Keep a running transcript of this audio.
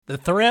The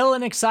thrill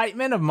and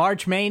excitement of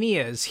March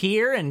Mania is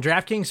here, and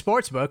DraftKings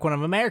Sportsbook, one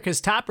of America's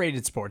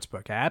top-rated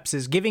sportsbook apps,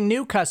 is giving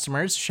new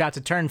customers a shot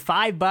to turn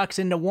 $5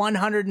 into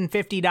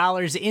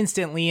 $150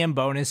 instantly in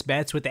bonus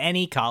bets with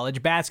any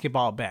college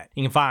basketball bet.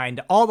 You can find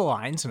all the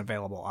lines and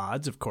available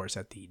odds, of course,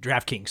 at the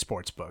DraftKings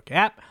Sportsbook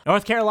app.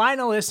 North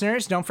Carolina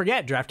listeners, don't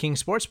forget,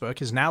 DraftKings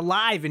Sportsbook is now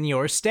live in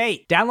your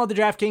state. Download the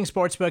DraftKings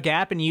Sportsbook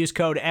app and use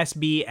code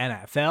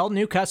SBNFL.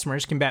 New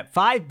customers can bet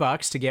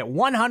 $5 to get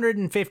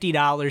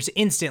 $150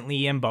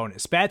 instantly in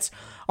bonus bets,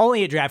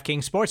 only at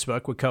DraftKings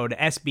Sportsbook with code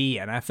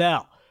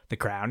SBNFL. The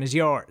crown is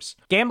yours.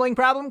 Gambling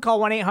problem? Call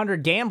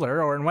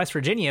 1-800-GAMBLER, or in West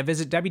Virginia,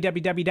 visit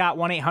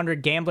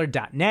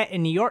www.1800gambler.net.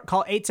 In New York,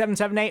 call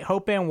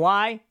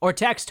 877-8-HOPE-NY or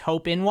text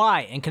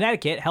HOPE-NY. In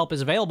Connecticut, help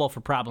is available for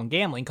problem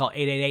gambling. Call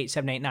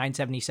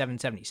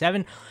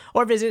 888-789-7777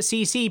 or visit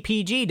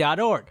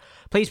ccpg.org.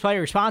 Please play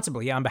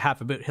responsibly on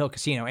behalf of Boot Hill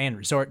Casino and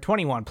Resort.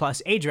 21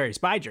 plus, age varies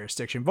by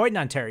jurisdiction. Void in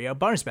Ontario.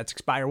 Bonus bets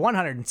expire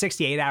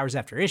 168 hours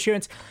after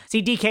issuance.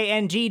 See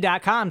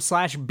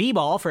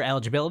dkng.com/bball for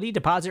eligibility,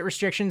 deposit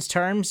restrictions,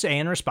 terms,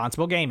 and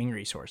responsible gaming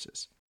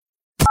resources.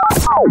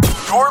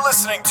 You're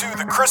listening to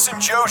The Chris and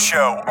Joe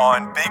Show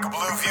on Big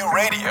Blue View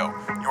Radio,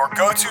 your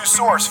go-to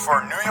source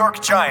for New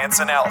York Giants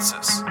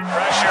analysis.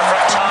 Pressure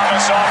from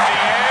Thomas off the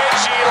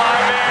edge. Eli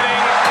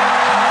Manning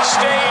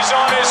stays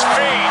on his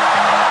feet.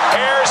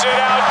 Airs it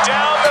out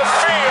down the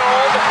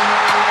field.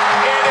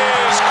 It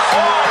is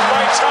caught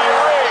by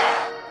Tyree.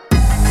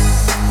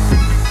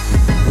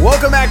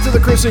 Welcome back to the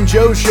Chris and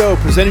Joe Show,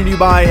 presented to you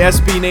by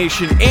SB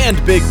Nation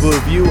and Big Blue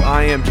View.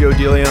 I am Joe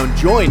DeLeon,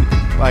 joined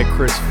by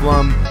Chris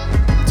Pflum.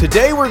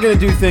 Today we're going to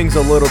do things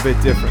a little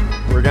bit different.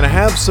 We're going to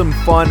have some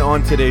fun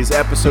on today's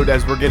episode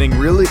as we're getting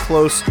really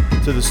close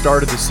to the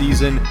start of the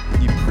season.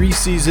 The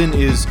preseason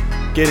is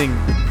getting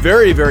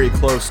very, very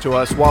close to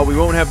us. While we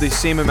won't have the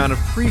same amount of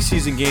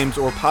preseason games,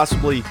 or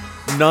possibly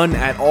none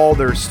at all,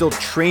 there's still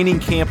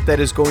training camp that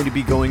is going to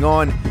be going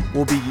on.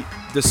 We'll be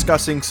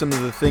discussing some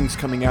of the things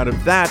coming out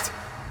of that.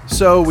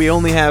 So we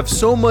only have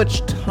so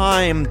much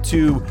time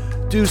to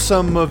do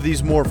some of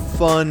these more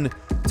fun,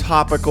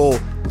 topical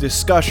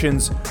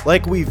discussions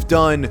like we've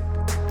done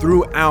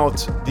throughout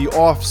the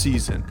off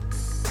season.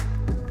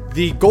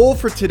 The goal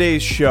for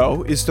today's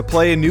show is to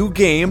play a new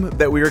game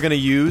that we are going to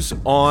use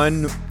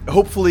on,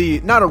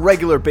 hopefully not a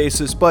regular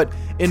basis, but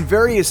in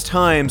various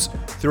times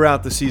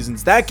throughout the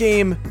seasons. That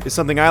game is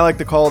something I like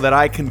to call that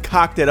I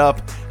concocted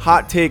up: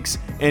 hot takes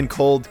and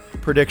cold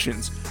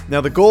predictions.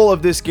 Now, the goal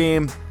of this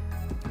game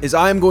is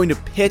I'm going to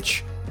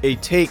pitch a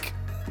take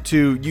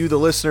to you, the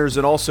listeners,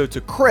 and also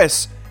to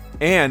Chris,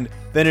 and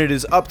then it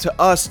is up to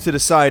us to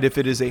decide if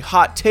it is a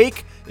hot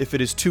take, if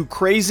it is too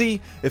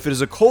crazy, if it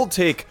is a cold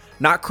take,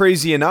 not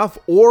crazy enough,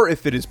 or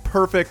if it is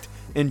perfect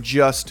and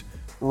just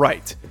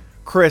right.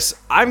 Chris,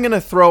 I'm going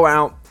to throw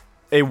out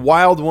a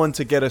wild one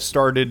to get us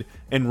started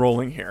and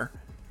rolling here.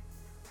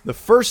 The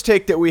first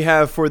take that we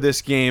have for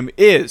this game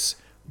is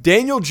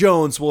Daniel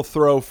Jones will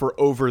throw for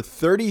over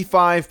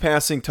 35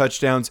 passing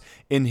touchdowns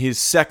in his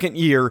second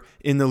year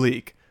in the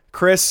league.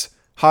 Chris,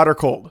 hot or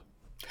cold?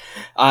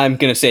 I'm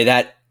going to say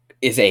that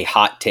is a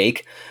hot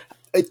take.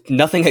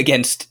 Nothing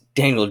against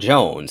Daniel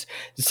Jones.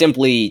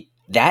 Simply,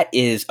 that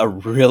is a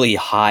really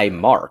high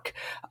mark.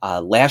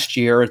 Last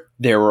year,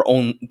 there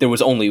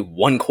was only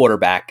one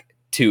quarterback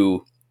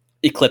to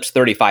eclipse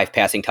 35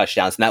 passing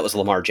touchdowns, and that was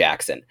Lamar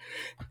Jackson.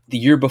 The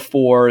year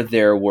before,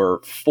 there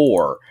were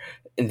four.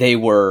 They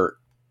were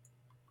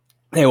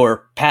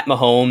Pat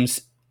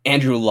Mahomes,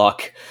 Andrew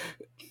Luck,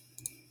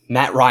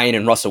 Matt Ryan,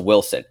 and Russell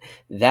Wilson.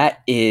 That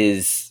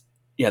is,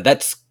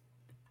 that's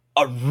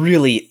a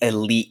really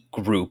elite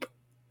group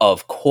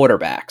of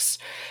quarterbacks.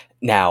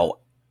 Now,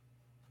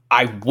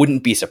 I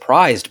wouldn't be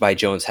surprised by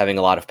Jones having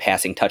a lot of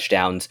passing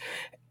touchdowns,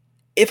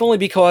 if only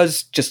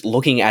because, just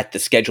looking at the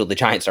schedule the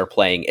Giants are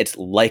playing, it's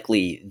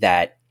likely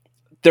that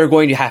they're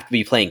going to have to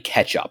be playing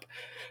catch-up,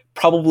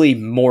 probably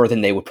more than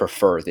they would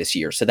prefer this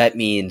year. So that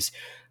means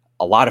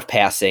a lot of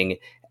passing,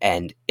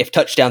 and if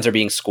touchdowns are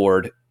being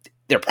scored,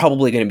 they're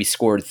probably going to be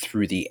scored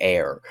through the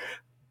air.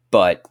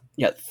 But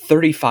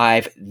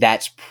 35,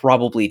 that's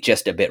probably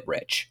just a bit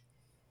rich.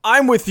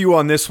 I'm with you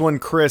on this one,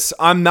 Chris.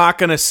 I'm not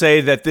going to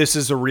say that this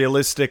is a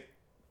realistic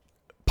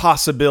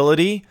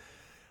possibility.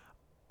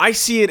 I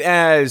see it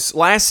as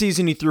last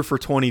season he threw for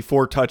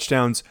 24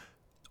 touchdowns,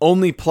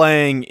 only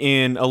playing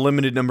in a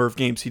limited number of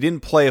games. He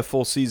didn't play a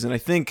full season. I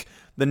think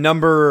the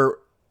number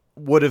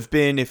would have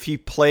been, if he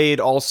played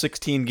all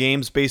 16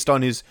 games based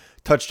on his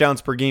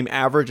touchdowns per game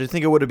average, I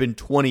think it would have been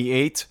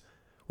 28,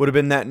 would have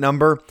been that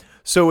number.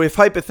 So if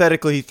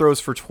hypothetically he throws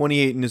for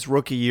 28 in his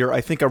rookie year,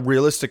 I think a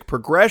realistic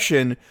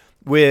progression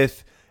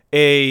with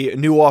a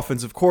new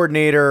offensive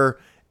coordinator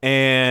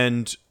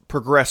and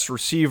progressed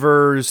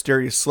receivers,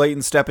 Darius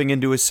Slayton stepping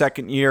into his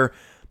second year,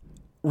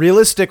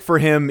 realistic for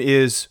him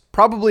is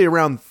probably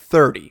around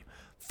 30.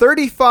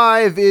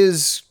 35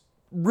 is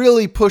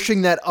really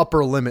pushing that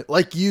upper limit.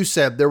 Like you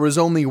said, there was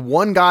only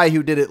one guy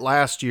who did it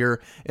last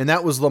year, and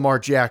that was Lamar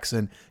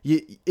Jackson.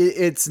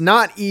 It's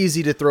not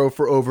easy to throw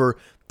for over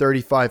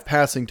 35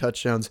 passing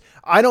touchdowns.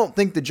 I don't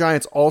think the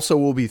Giants also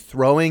will be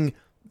throwing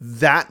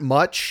that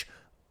much.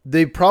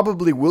 They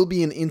probably will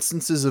be in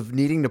instances of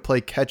needing to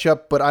play catch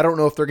up, but I don't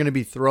know if they're going to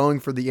be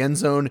throwing for the end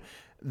zone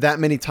that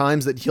many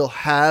times that he'll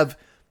have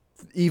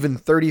even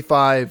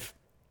 35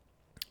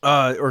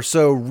 or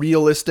so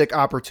realistic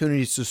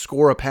opportunities to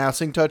score a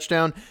passing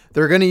touchdown.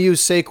 They're going to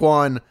use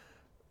Saquon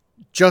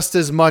just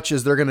as much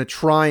as they're going to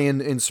try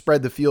and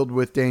spread the field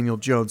with Daniel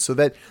Jones. So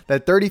that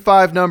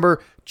 35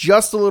 number,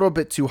 just a little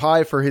bit too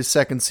high for his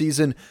second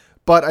season,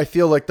 but I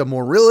feel like the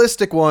more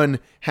realistic one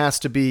has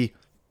to be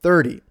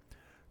 30.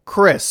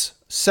 Chris,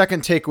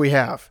 second take we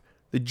have.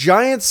 The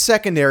Giants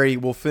secondary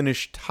will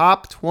finish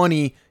top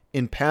 20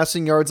 in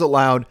passing yards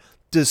allowed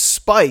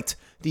despite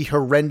the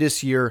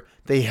horrendous year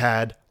they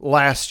had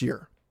last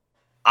year.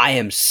 I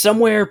am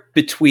somewhere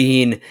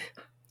between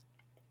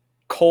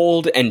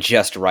cold and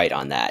just right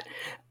on that.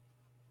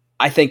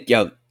 I think,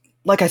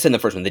 like I said in the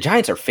first one, the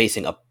Giants are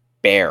facing a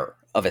bear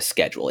of a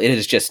schedule. It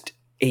is just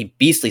a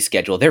beastly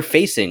schedule. They're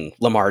facing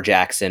Lamar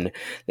Jackson.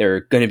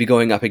 They're going to be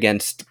going up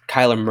against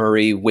Kyler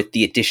Murray with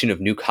the addition of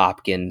Nuke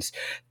Hopkins.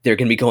 They're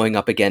going to be going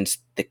up against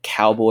the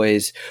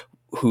Cowboys,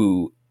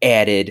 who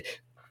added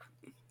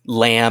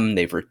Lamb.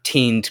 They've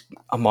retained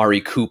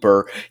Amari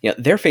Cooper.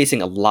 They're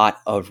facing a lot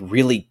of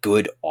really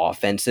good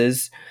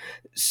offenses.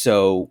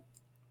 So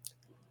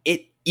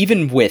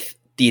even with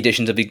the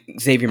additions of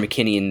Xavier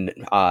McKinney and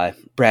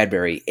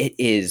Bradbury, it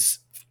is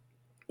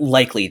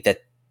likely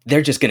that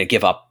they're just going to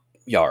give up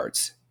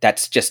yards.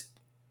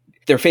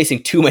 They're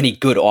facing too many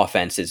good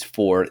offenses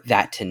for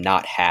that to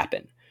not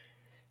happen.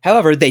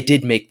 However, they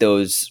did make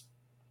those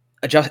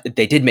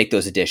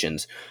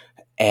additions,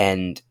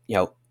 and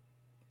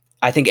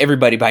I think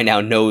everybody by now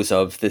knows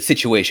of the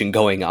situation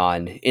going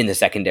on in the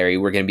secondary.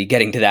 We're going to be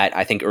getting to that,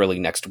 I think, early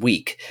next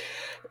week.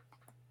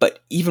 But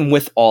even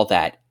with all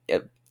that,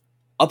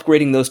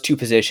 upgrading those two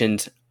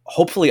positions,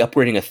 hopefully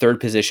upgrading a third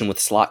position with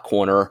slot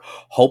corner,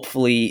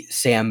 hopefully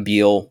Sam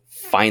Beal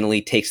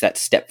finally takes that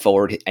step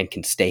forward and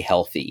can stay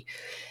healthy.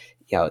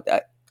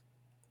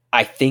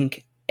 I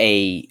think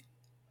an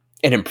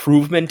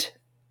improvement,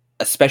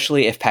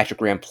 especially if Patrick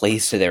Graham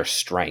plays to their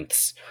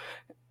strengths,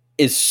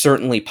 is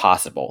certainly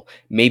possible,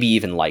 maybe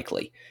even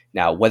likely.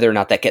 Now, whether or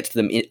not that gets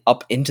them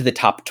up into the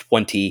top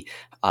 20,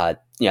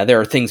 there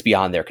are things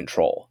beyond their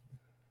control.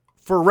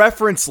 For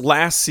reference,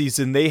 last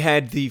season, they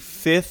had the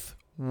 5th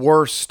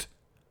worst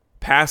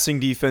passing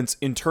defense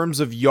in terms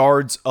of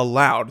yards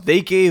allowed.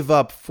 They gave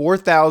up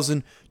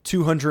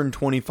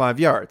 4,225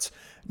 yards.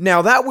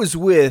 Now, that was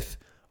with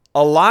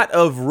a lot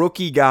of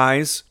rookie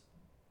guys,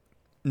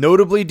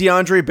 notably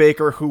DeAndre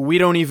Baker, who we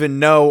don't even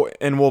know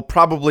and will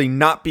probably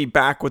not be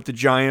back with the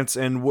Giants.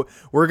 And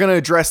we're going to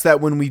address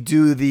that when we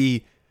do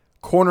the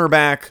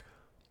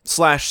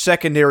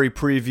cornerback/secondary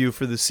preview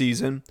for the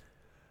season.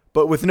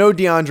 But with no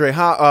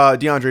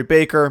DeAndre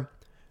Baker,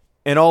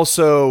 and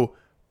also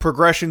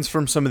progressions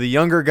from some of the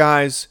younger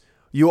guys,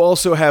 you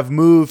also have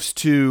moves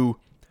to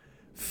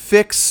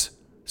fix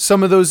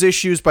some of those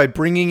issues by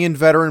bringing in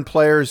veteran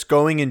players,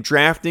 going and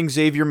drafting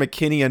Xavier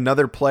McKinney,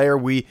 another player.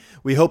 We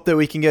hope that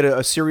we can get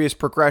a serious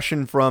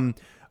progression from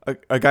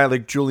a guy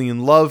like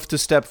Julian Love to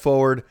step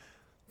forward.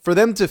 For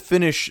them to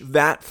finish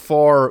that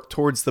far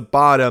towards the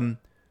bottom,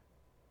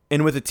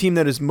 and with a team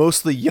that is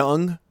mostly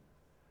young,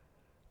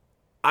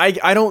 I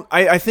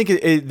think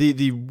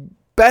the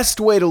best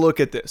way to look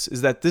at this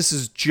is that this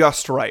is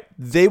just right.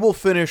 They will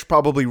finish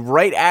probably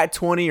right at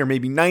 20 or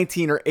maybe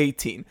 19 or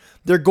 18.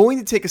 They're going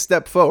to take a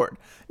step forward.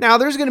 Now,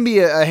 there's going to be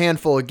a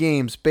handful of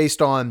games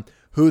based on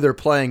who they're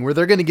playing where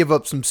they're going to give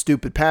up some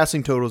stupid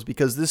passing totals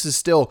because this is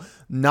still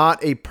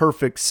not a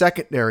perfect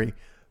secondary,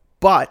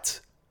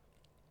 but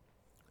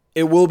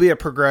it will be a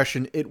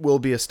progression. It will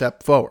be a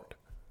step forward.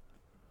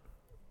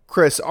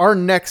 Chris, our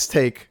next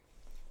take,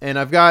 and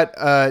I've got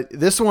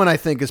this one I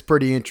think is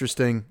pretty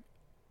interesting.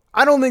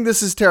 I don't think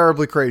this is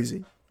terribly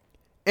crazy.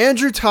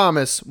 Andrew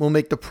Thomas will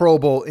make the Pro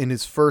Bowl in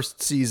his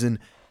first season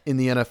in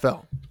the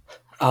NFL.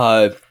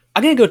 I'm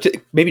going to go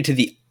to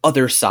the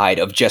other side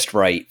of just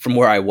right from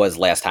where I was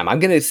last time. I'm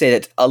going to say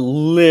that's a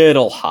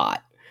little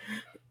hot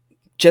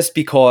just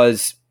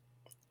because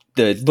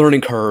the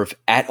learning curve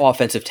at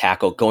offensive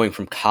tackle going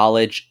from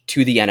college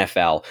to the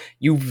NFL,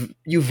 you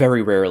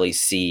very rarely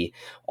see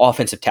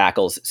offensive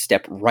tackles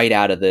step right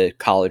out of the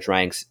college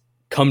ranks,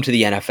 come to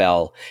the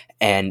NFL,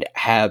 and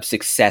have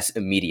success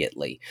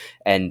immediately.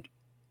 And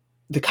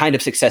the kind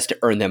of success to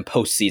earn them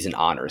postseason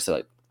honors,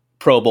 like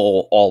Pro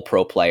Bowl,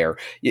 All-Pro player,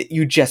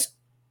 you just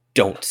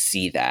don't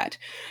see that.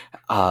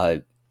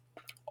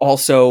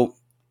 Also,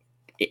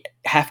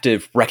 have to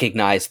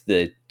recognize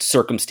the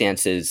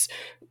circumstances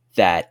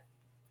that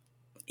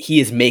he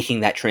is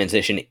making that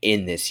transition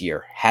in this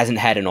year. Hasn't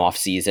had an off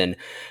season.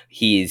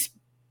 He's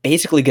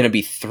basically going to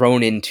be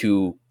thrown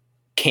into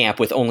camp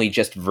with only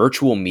just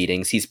virtual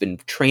meetings. He's been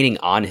training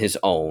on his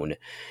own,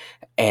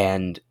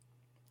 and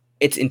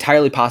it's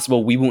entirely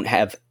possible we won't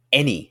have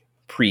any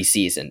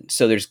preseason.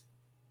 So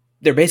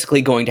they're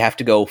basically going to have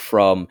to go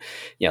from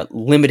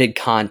limited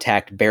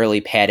contact, barely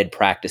padded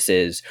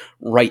practices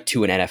right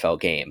to an NFL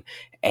game.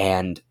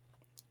 And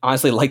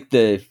honestly, like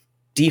the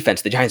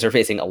defense, the Giants are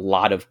facing a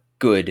lot of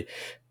good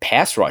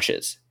pass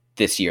rushes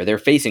this year. They're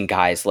facing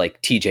guys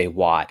like TJ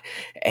Watt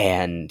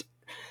and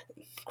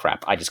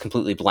crap, I just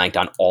completely blanked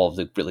on all of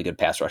the really good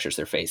pass rushers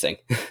they're facing.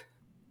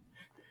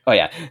 Oh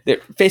yeah,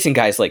 they're facing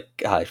guys like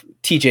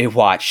TJ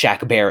Watt,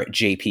 Shaq Barrett,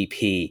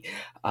 JPP.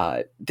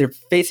 They're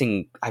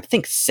facing, I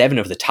think, 7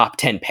 of the top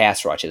 10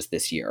 pass rushes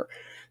this year.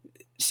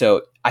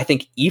 So I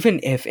think even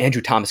if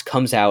Andrew Thomas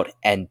comes out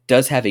and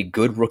does have a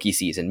good rookie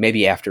season,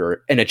 maybe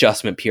after an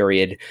adjustment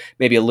period,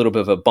 maybe a little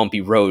bit of a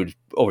bumpy road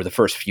over the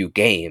first few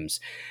games,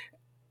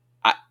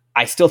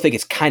 I still think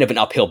it's kind of an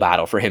uphill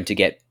battle for him to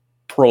get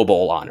Pro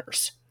Bowl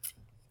honors.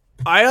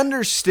 I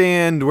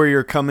understand where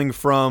you're coming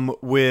from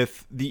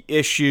with the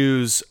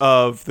issues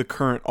of the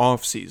current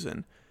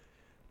offseason.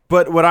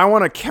 But what I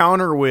want to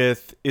counter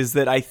with is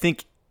that I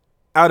think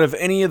out of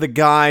any of the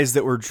guys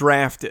that were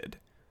drafted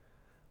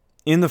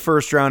in the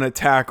first round at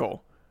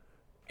tackle,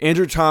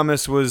 Andrew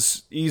Thomas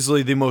was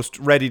easily the most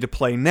ready to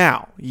play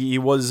now. He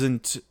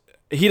doesn't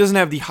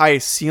have the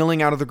highest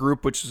ceiling out of the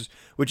group, which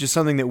is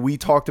something that we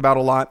talked about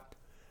a lot.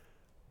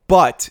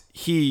 But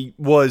he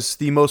was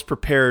the most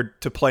prepared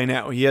to play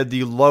now. He had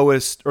the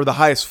lowest, or the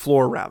highest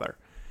floor, rather.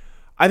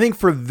 I think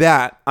for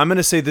that, I'm going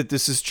to say that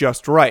this is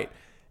just right.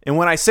 And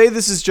when I say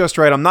this is just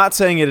right, I'm not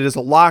saying it is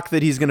a lock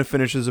that he's going to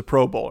finish as a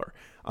Pro Bowler.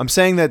 I'm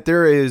saying that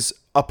there is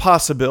a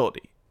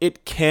possibility.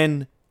 It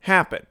can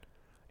happen.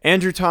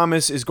 Andrew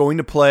Thomas is going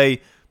to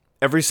play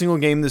every single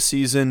game this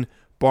season,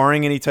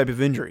 barring any type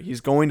of injury.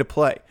 He's going to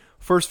play.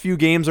 First few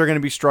games are going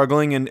to be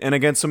struggling, and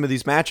against some of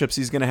these matchups,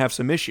 he's going to have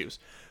some issues.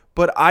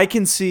 But I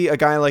can see a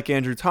guy like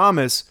Andrew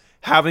Thomas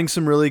having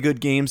some really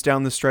good games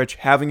down the stretch,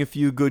 having a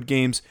few good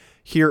games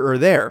here or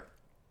there.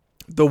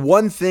 The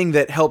one thing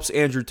that helps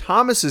Andrew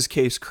Thomas's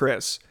case,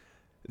 Chris,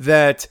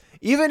 that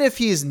even if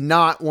he's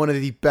not one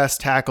of the best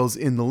tackles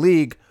in the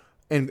league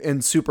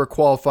and super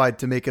qualified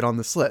to make it on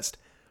this list,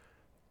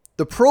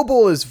 the Pro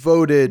Bowl is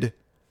voted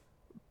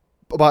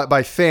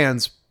by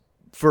fans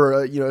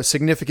for a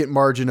significant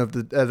margin of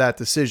that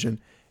decision.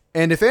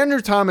 And if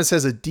Andrew Thomas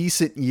has a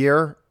decent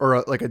year or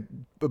a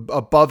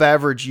above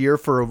average year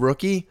for a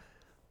rookie,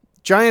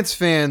 Giants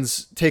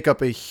fans take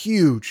up a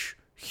huge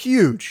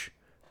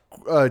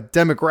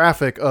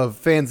demographic of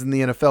fans in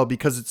the NFL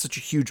because it's such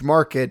a huge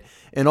market,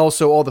 and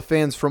also all the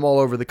fans from all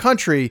over the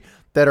country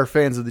that are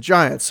fans of the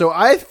Giants. So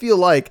I feel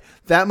like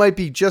that might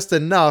be just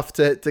enough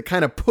to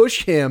kind of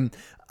push him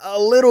a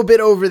little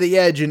bit over the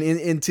edge and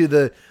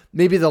into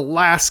maybe the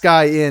last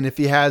guy in if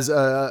he has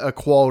a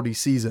quality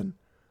season.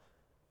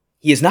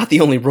 He is not the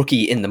only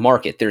rookie in the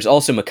market. There's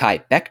also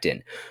Mekhi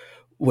Becton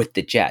with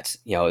the Jets,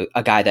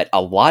 a guy that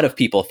a lot of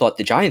people thought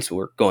the Giants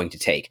were going to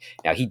take.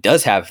 Now, he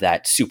does have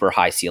that super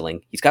high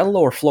ceiling. He's got a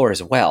lower floor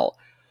as well.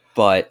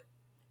 But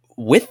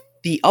with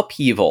the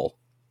upheaval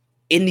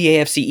in the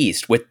AFC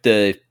East, with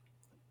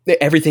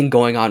everything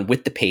going on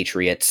with the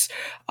Patriots,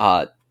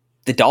 the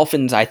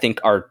Dolphins, I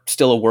think, are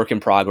still a work in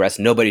progress.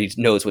 Nobody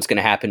knows what's going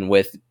to happen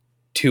with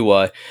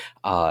Tua.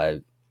 I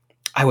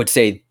would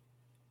say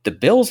the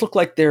Bills look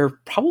like they're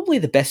probably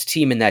the best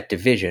team in that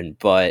division,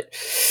 but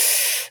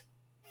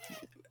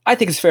I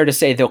think it's fair to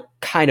say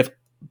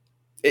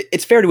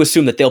it's fair to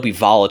assume that they'll be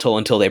volatile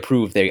until they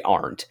prove they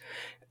aren't.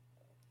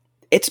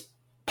 It's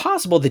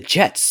possible the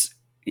Jets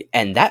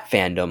and that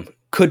fandom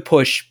could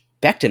push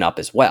Becton up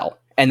as well.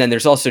 And then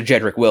there's also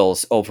Jedrick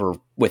Wills over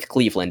with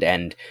Cleveland,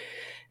 and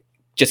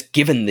just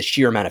given the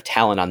sheer amount of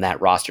talent on that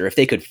roster, if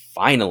they could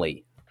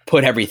finally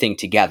put everything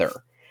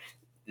together,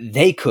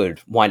 they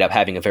could wind up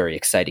having a very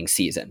exciting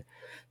season.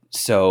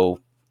 So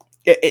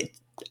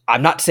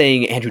I'm not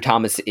saying Andrew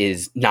Thomas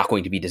is not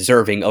going to be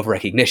deserving of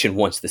recognition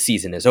once the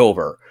season is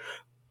over,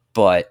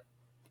 but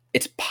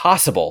it's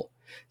possible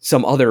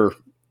some other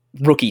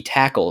rookie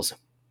tackles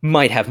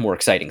might have more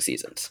exciting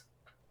seasons.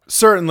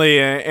 Certainly,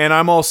 and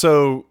I'm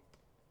also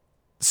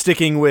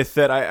sticking with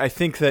that. I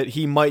think that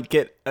he might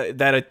get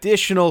that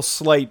additional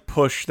slight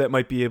push that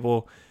might be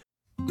able.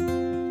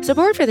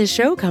 Support for this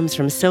show comes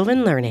from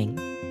Sylvan Learning.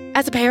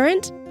 As a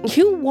parent,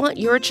 you want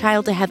your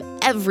child to have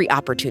every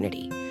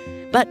opportunity,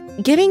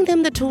 but giving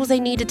them the tools they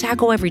need to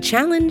tackle every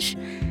challenge,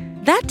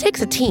 that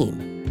takes a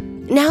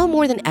team. Now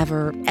more than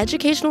ever,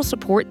 educational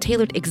support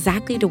tailored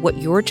exactly to what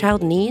your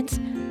child needs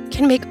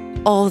can make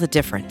all the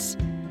difference.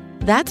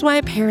 That's why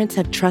parents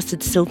have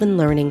trusted Sylvan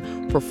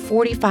Learning for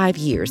 45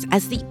 years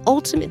as the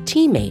ultimate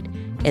teammate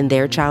in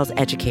their child's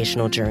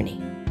educational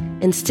journey,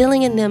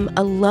 instilling in them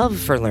a love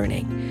for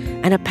learning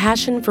and a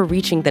passion for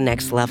reaching the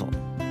next level.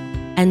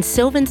 And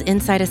Sylvan's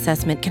Insight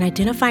Assessment can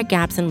identify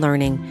gaps in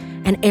learning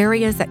and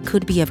areas that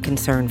could be of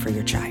concern for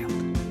your child.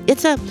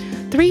 It's a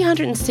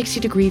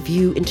 360-degree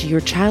view into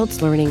your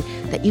child's learning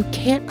that you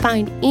can't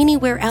find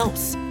anywhere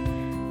else,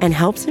 and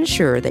helps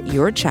ensure that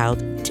your child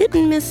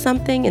didn't miss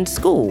something in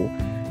school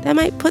that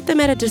might put them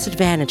at a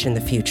disadvantage in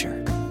the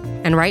future.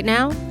 And right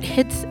now,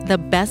 it's the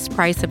best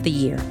price of the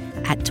year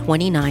at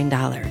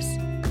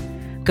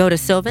 $29. Go to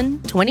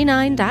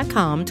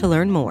sylvan29.com to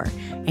learn more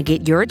and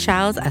get your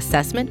child's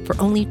assessment for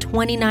only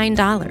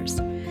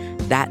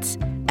 $29. That's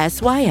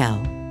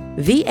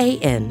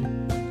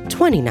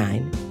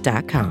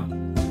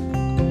VAN29.com.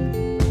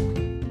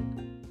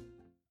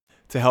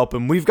 To help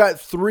him, we've got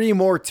 3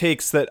 more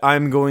takes that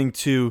I'm going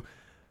to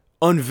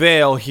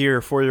unveil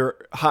here for your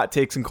hot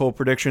takes and cold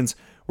predictions.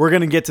 We're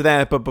going to get to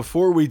that, but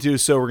before we do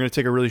so, we're going to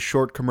take a really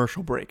short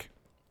commercial break.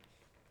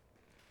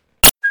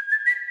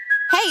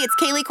 Hey, it's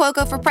Kaylee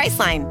Cuoco for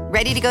Priceline.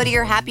 Ready to go to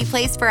your happy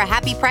place for a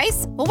happy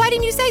price? Well, why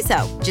didn't you say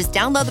so? Just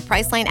download the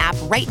Priceline app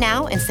right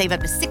now and save up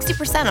to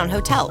 60% on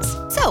hotels.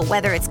 So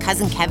whether it's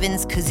Cousin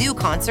Kevin's Kazoo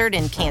Concert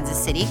in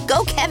Kansas City,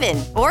 go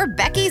Kevin, or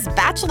Becky's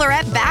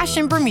Bachelorette Bash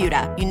in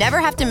Bermuda, you never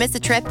have to miss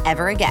a trip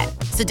ever again.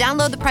 So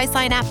download the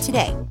Priceline app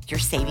today. Your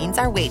savings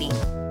are waiting.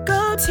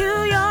 Go to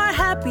your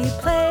happy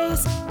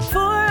place for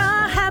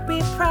a happy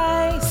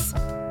price.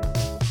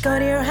 Go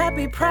to your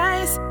happy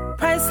price,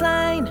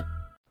 Priceline.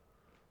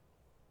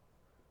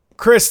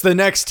 Chris, the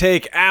next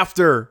take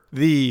after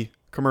the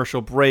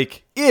commercial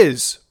break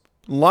is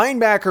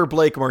linebacker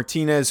Blake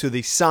Martinez, who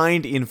they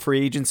signed in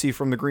free agency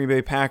from the Green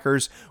Bay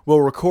Packers,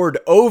 will record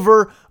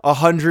over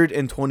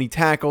 120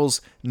 tackles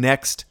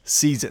next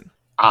season.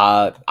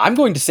 I'm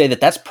going to say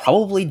that that's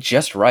probably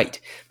just right.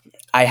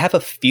 I have a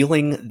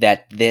feeling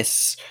that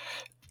this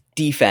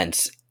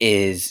defense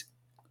is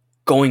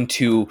going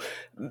to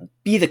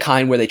be the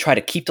kind where they try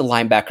to keep the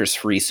linebackers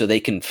free so they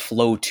can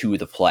flow to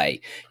the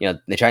play. You know,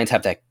 the Giants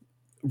have that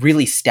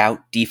really stout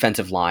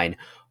defensive line.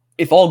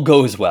 If all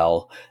goes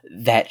well,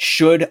 that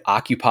should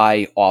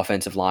occupy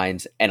offensive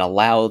lines and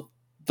allow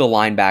the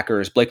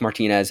linebackers, Blake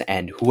Martinez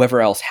and whoever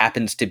else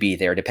happens to be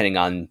there, depending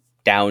on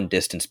down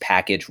distance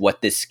package,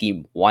 what this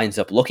scheme winds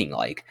up looking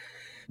like.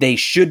 They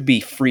should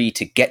be free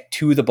to get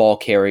to the ball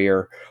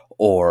carrier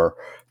or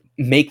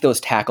make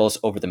those tackles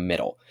over the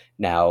middle.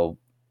 Now,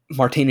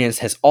 Martinez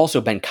has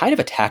also been kind of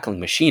a tackling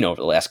machine over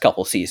the last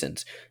couple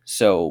seasons,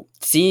 so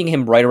seeing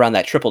him right around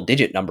that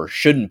triple-digit number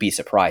shouldn't be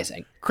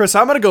surprising. Chris,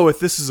 I'm going to go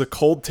with this as a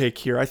cold take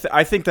here.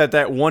 I think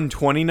that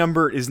 120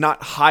 number is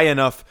not high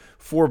enough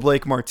for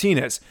Blake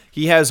Martinez.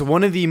 He has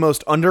one of the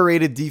most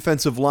underrated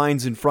defensive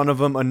lines in front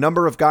of him, a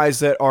number of guys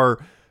that are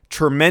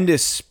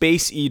tremendous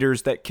space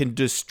eaters that can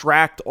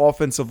distract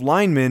offensive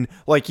linemen,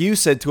 like you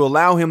said, to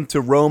allow him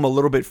to roam a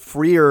little bit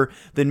freer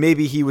than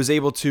maybe he was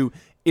able to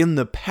in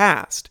the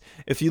past.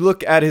 If you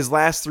look at his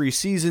last 3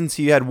 seasons,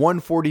 he had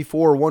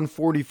 144,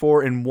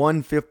 144, and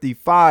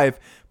 155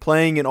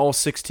 playing in all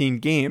 16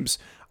 games.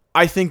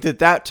 I think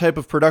that type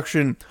of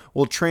production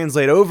will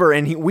translate over,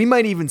 and we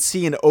might even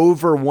see an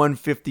over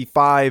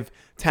 155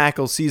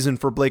 tackle season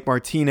for Blake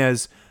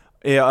Martinez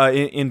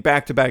in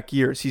back-to-back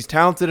years. He's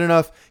talented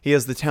enough. He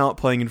has the talent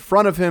playing in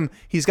front of him.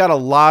 He's got a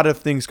lot of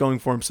things going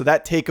for him. So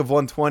that take of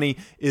 120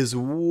 is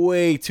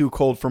way too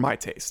cold for my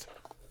taste.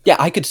 Yeah,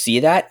 I could see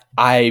that.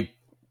 I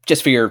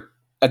just figure,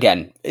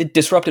 again,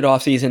 disrupted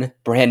offseason,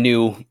 brand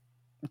new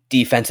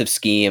defensive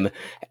scheme,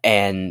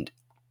 and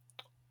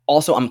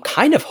also I'm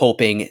kind of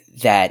hoping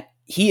that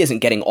he isn't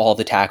getting all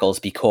the tackles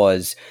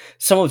because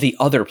some of the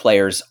other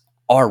players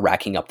are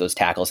racking up those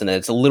tackles and that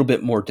it's a little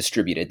bit more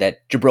distributed,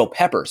 that Jabril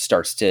Peppers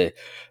starts to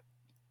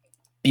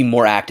be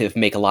more active,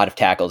 make a lot of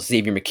tackles,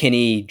 Xavier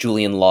McKinney,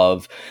 Julian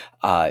Love.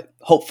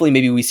 Hopefully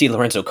maybe we see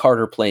Lorenzo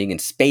Carter playing in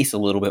space a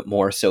little bit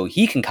more so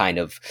he can kind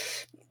of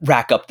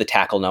rack up the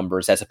tackle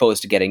numbers as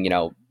opposed to getting,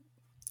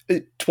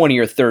 20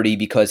 or 30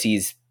 because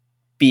he's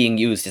being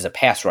used as a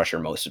pass rusher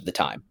most of the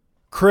time.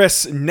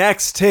 Chris,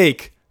 next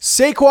take.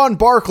 Saquon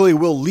Barkley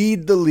will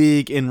lead the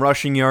league in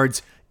rushing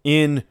yards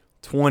in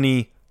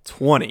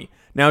 2020.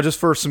 Now, just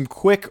for some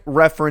quick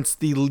reference,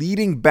 the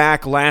leading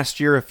back last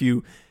year, if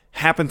you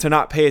happen to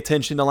not pay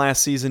attention to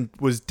last season,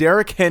 was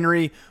Derrick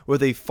Henry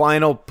with a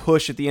final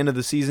push at the end of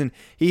the season.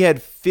 He had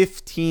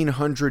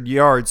 1,500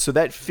 yards. So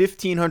that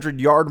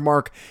 1,500-yard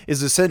mark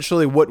is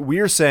essentially what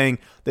we're saying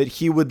that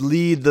he would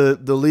lead the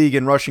league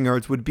in rushing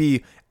yards, would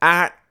be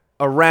at,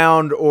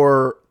 around,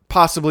 or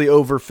possibly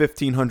over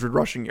 1,500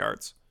 rushing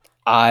yards.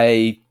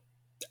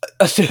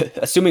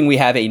 Assuming we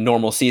have a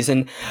normal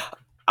season,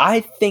 I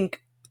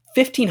think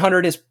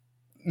 1,500 is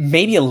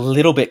maybe a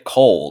little bit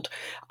cold.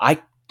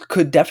 I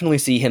could definitely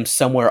see him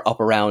somewhere up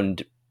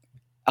around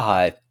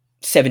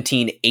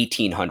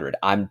 1,800.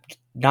 I'm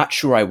not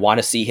sure I want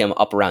to see him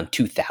up around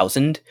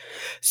 2,000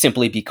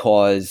 simply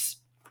because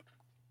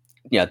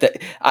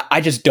I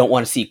just don't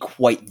want to see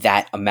quite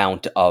that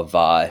amount of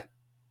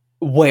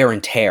wear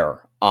and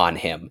tear on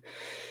him.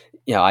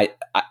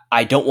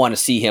 I don't want to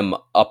see him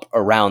up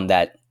around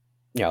that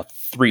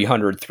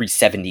 300,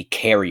 370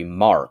 carry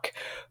mark.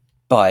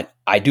 But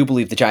I do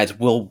believe the Giants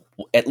will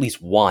at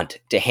least want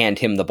to hand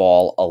him the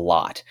ball a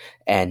lot.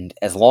 And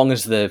as long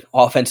as the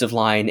offensive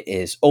line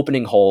is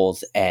opening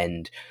holes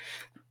and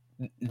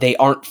they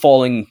aren't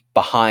falling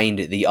behind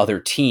the other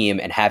team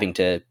and having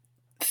to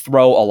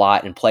throw a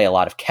lot and play a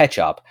lot of catch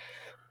up,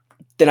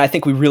 then I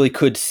think we really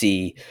could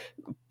see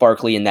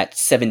Barkley in that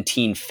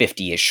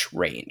 1,750-ish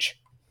range.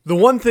 The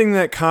one thing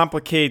that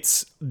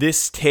complicates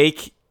this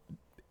take,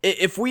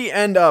 if we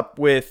end up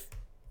with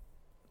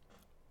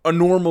a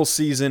normal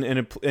season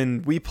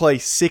and we play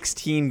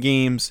 16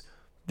 games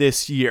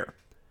this year,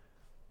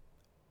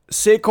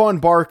 Saquon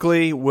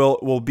Barkley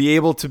will be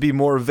able to be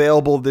more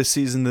available this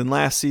season than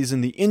last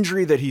season. The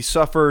injury that he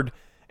suffered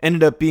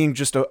ended up being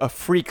just a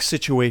freak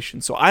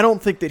situation. So I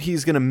don't think that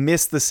he's going to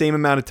miss the same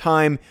amount of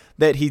time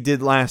that he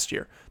did last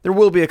year. There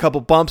will be a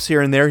couple bumps here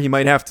and there. He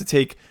might have to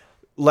take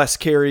less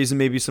carries and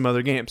maybe some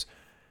other games.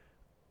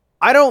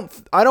 I don't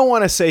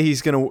want to say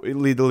he's going to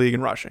lead the league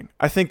in rushing.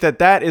 I think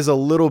that is a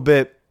little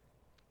bit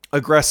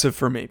aggressive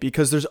for me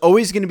because there's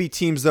always going to be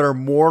teams that are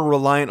more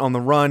reliant on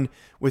the run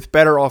with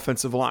better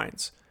offensive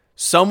lines.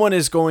 Someone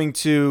is going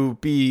to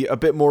be a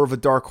bit more of a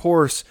dark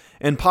horse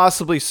and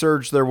possibly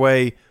surge their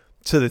way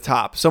to the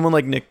top. Someone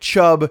like Nick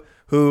Chubb,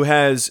 who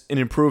has an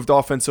improved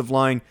offensive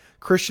line.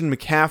 Christian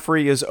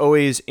McCaffrey is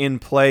always in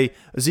play.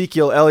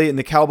 Ezekiel Elliott and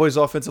the Cowboys'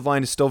 offensive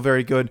line is still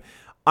very good.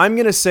 I'm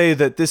going to say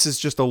that this is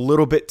just a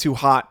little bit too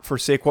hot for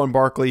Saquon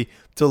Barkley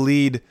to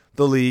lead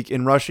the league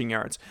in rushing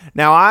yards.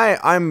 Now,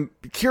 I'm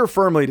here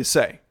firmly to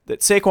say that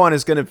Saquon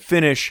is going to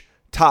finish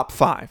top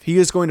 5. He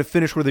is going to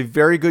finish with a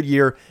very good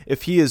year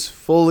if he is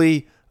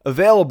fully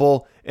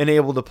available and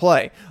able to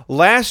play.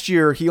 Last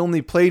year, he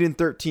only played in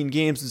 13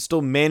 games and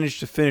still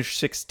managed to finish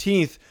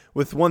 16th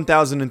with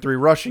 1,003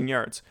 rushing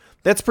yards.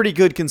 That's pretty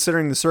good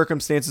considering the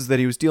circumstances that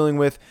he was dealing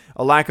with,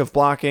 a lack of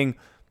blocking,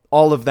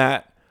 all of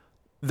that.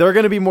 They're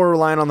going to be more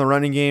reliant on the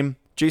running game.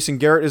 Jason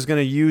Garrett is going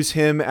to use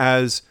him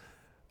as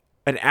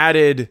an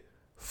added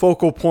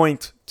focal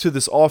point to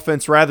this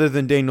offense rather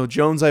than Daniel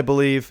Jones, I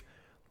believe.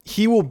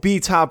 He will be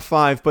top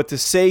 5, but to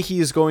say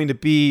he is going to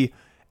be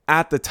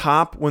at the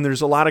top when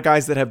there's a lot of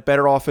guys that have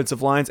better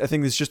offensive lines, I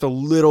think it's just a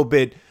little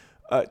bit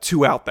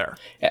too out there.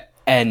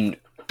 And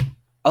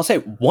I'll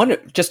say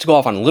just to go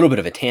off on a little bit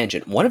of a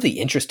tangent, one of the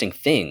interesting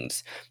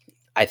things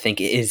I think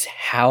is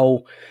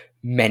how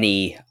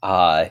many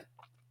of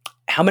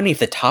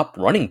the top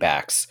running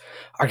backs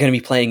are going to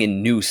be playing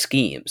in new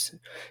schemes.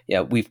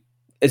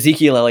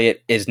 Ezekiel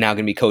Elliott is now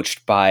going to be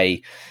coached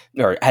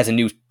has a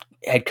new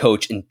head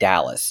coach in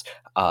Dallas.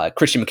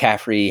 Christian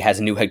McCaffrey has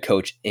a new head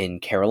coach in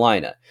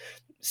Carolina.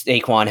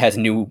 Saquon has a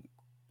new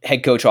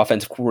head coach,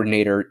 offensive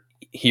coordinator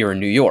here in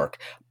New York.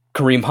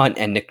 Kareem Hunt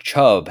and Nick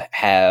Chubb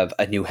have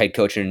a new head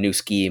coach and a new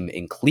scheme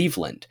in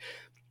Cleveland.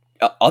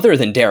 Other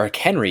than Derrick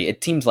Henry,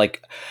 it seems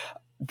like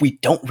we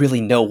don't really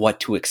know what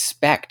to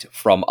expect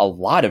from a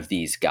lot of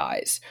these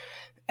guys.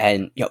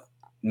 And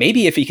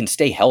maybe if he can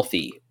stay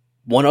healthy,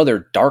 one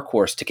other dark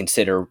horse to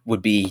consider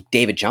would be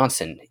David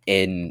Johnson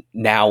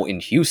now in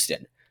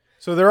Houston.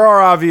 So there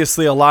are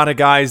obviously a lot of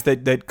guys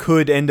that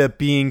could end up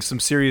being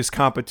some serious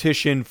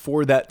competition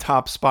for that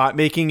top spot,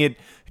 making it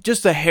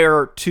just a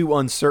hair too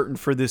uncertain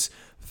for this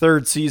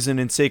third season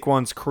in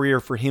Saquon's career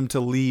for him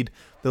to lead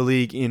the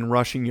league in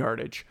rushing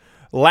yardage.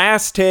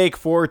 Last take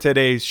for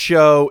today's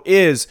show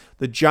is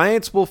the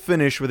Giants will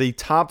finish with a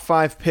top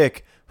 5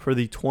 pick for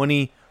the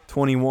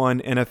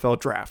 2021 NFL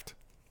Draft.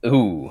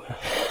 Ooh.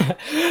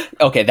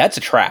 Okay, that's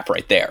a trap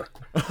right there.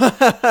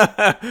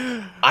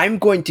 I'm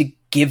going to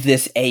give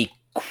this a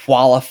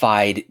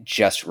qualified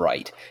just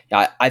right.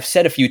 Now, I've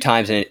said a few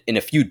times in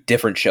a few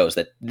different shows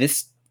that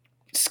this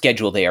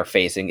schedule they are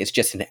facing is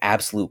just an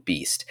absolute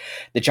beast.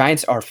 The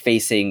Giants are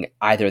facing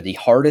either the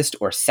hardest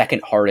or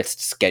second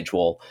hardest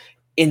schedule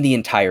in the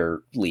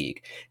entire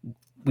league.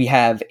 We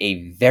have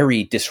a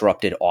very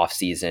disrupted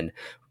offseason.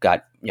 We've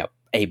got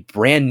a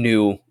brand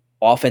new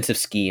offensive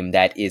scheme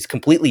that is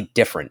completely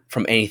different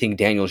from anything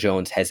Daniel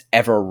Jones has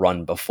ever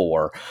run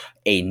before,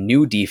 a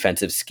new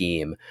defensive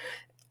scheme,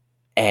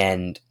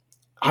 and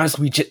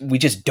honestly, we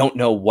just don't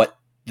know what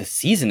the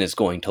season is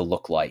going to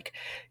look like.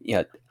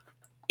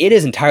 It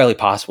is entirely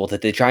possible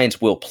that the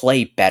Giants will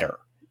play better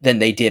than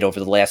they did over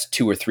the last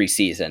 2 or 3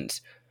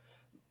 seasons,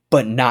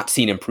 but not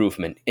see an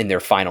improvement in their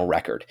final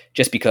record,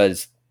 just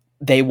because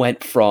they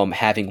went from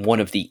having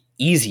one of the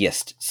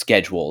easiest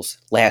schedules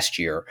last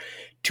year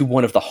to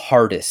one of the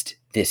hardest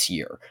this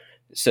year.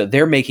 So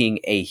they're making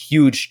a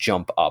huge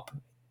jump up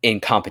in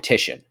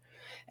competition.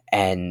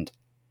 And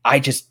I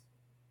just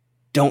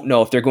don't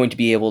know if they're going to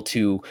be able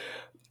to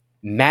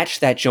match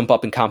that jump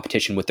up in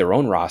competition with their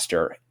own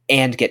roster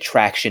and get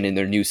traction in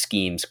their new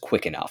schemes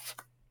quick enough.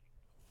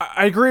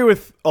 I agree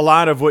with a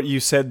lot of what you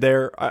said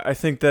there. I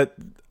think that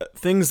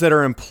things that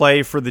are in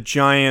play for the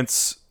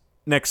Giants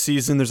next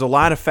season, there's a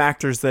lot of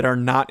factors that are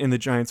not in the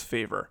Giants'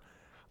 favor.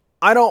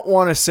 I don't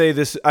want to say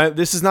this.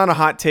 This is not a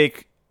hot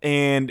take,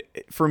 and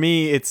for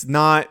me, it's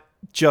not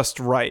just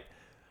right.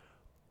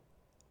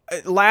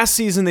 Last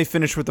season, they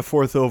finished with the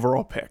 4th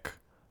overall pick.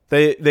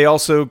 They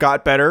also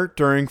got better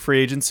during free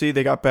agency.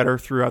 They got better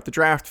throughout the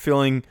draft,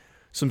 filling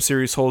some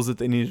serious holes that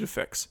they needed to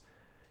fix.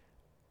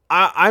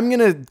 I'm going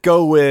to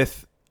go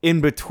with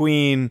in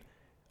between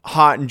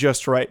hot and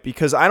just right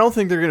because I don't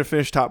think they're going to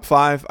finish top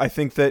 5. I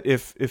think that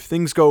if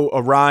things go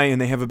awry and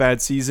they have a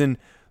bad season,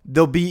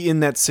 they'll be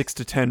in that 6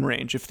 to 10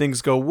 range. If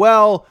things go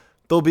well,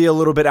 they'll be a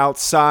little bit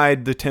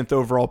outside the 10th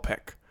overall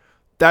pick.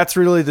 That's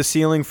really the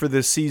ceiling for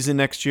this season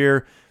next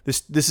year.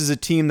 This is a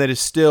team that is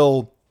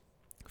still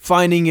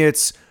finding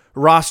its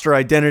roster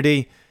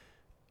identity.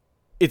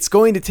 It's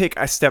going to take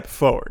a step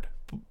forward.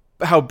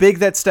 How big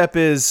that step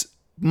is,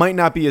 might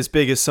not be as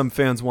big as some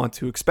fans want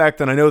to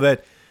expect. And I know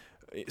that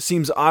it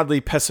seems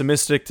oddly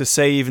pessimistic to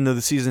say, even though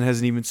the season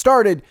hasn't even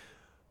started,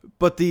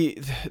 but the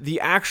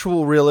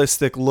actual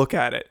realistic look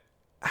at it,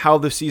 how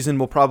the season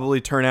will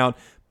probably turn out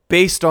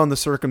based on the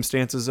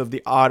circumstances of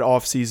the odd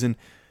offseason,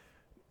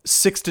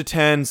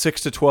 6-10,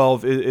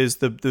 6-12 is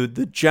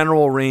the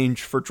general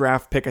range for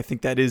draft pick. I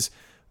think that is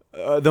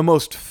the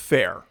most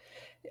fair.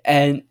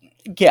 And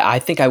yeah, I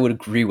think I would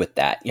agree with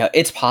that.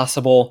 It's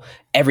possible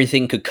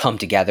everything could come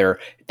together.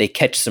 They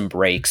catch some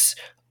breaks.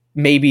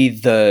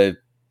 Maybe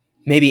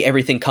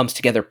everything comes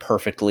together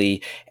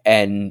perfectly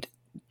and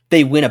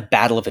they win a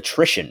battle of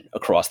attrition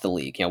across the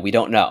league. We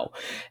don't know.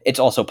 It's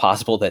also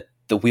possible that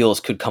the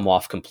wheels could come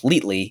off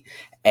completely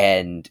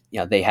and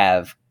they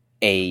have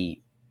a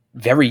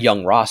very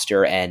young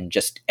roster and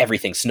just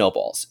everything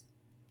snowballs.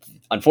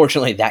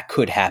 Unfortunately, that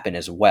could happen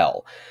as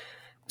well.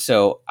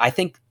 So I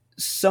think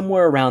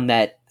somewhere around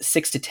that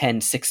 6-10,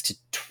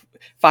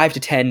 5-10,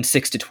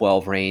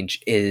 6-12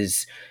 range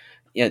is,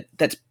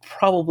 that's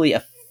probably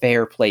a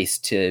fair place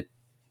to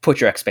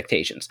put your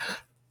expectations.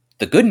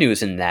 The good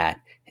news in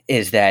that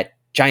is that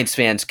Giants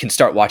fans can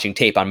start watching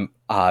tape on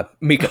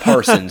Micah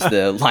Parsons,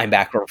 the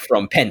linebacker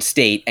from Penn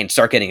State, and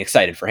start getting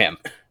excited for him.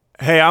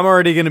 Hey, I'm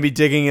already going to be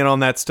digging in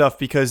on that stuff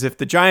because if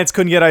the Giants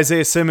couldn't get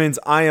Isaiah Simmons,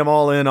 I am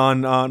all in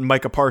on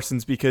Micah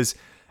Parsons because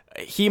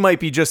he might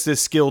be just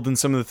as skilled in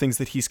some of the things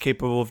that he's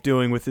capable of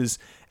doing with his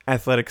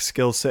athletic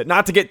skill set.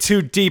 Not to get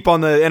too deep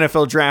on the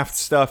NFL draft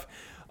stuff.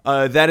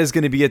 That is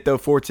going to be it, though,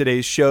 for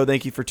today's show.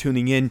 Thank you for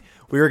tuning in.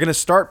 We are going to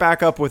start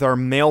back up with our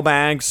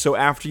mailbags. So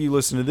after you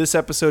listen to this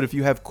episode, if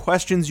you have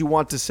questions you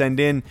want to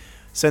send in,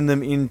 send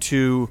them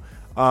into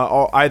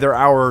either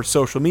our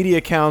social media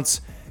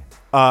accounts,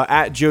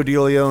 at Joe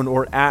DeLeon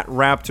or at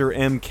Raptor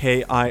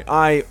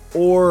MKII,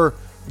 or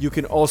you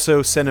can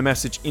also send a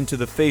message into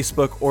the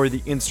Facebook or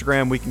the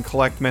Instagram. We can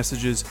collect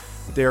messages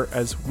there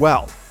as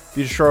well.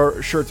 Be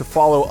sure to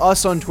follow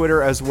us on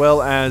Twitter as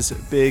well as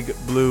Big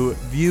Blue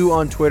View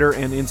on Twitter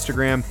and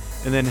Instagram,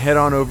 and then head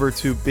on over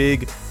to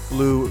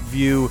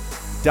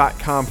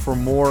bigblueview.com for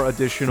more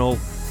additional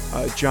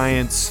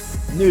Giants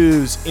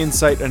news,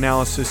 insight,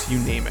 analysis, you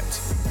name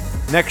it.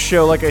 Next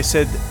show, like I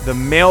said, the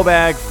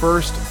mailbag,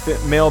 first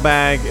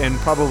mailbag and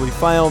probably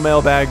final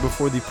mailbag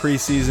before the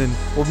preseason.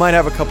 We might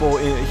have a couple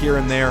here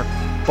and there,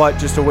 but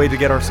just a way to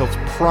get ourselves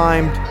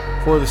primed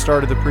for the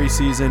start of the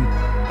preseason.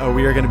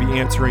 We are going to be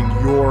answering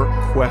your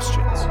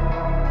questions.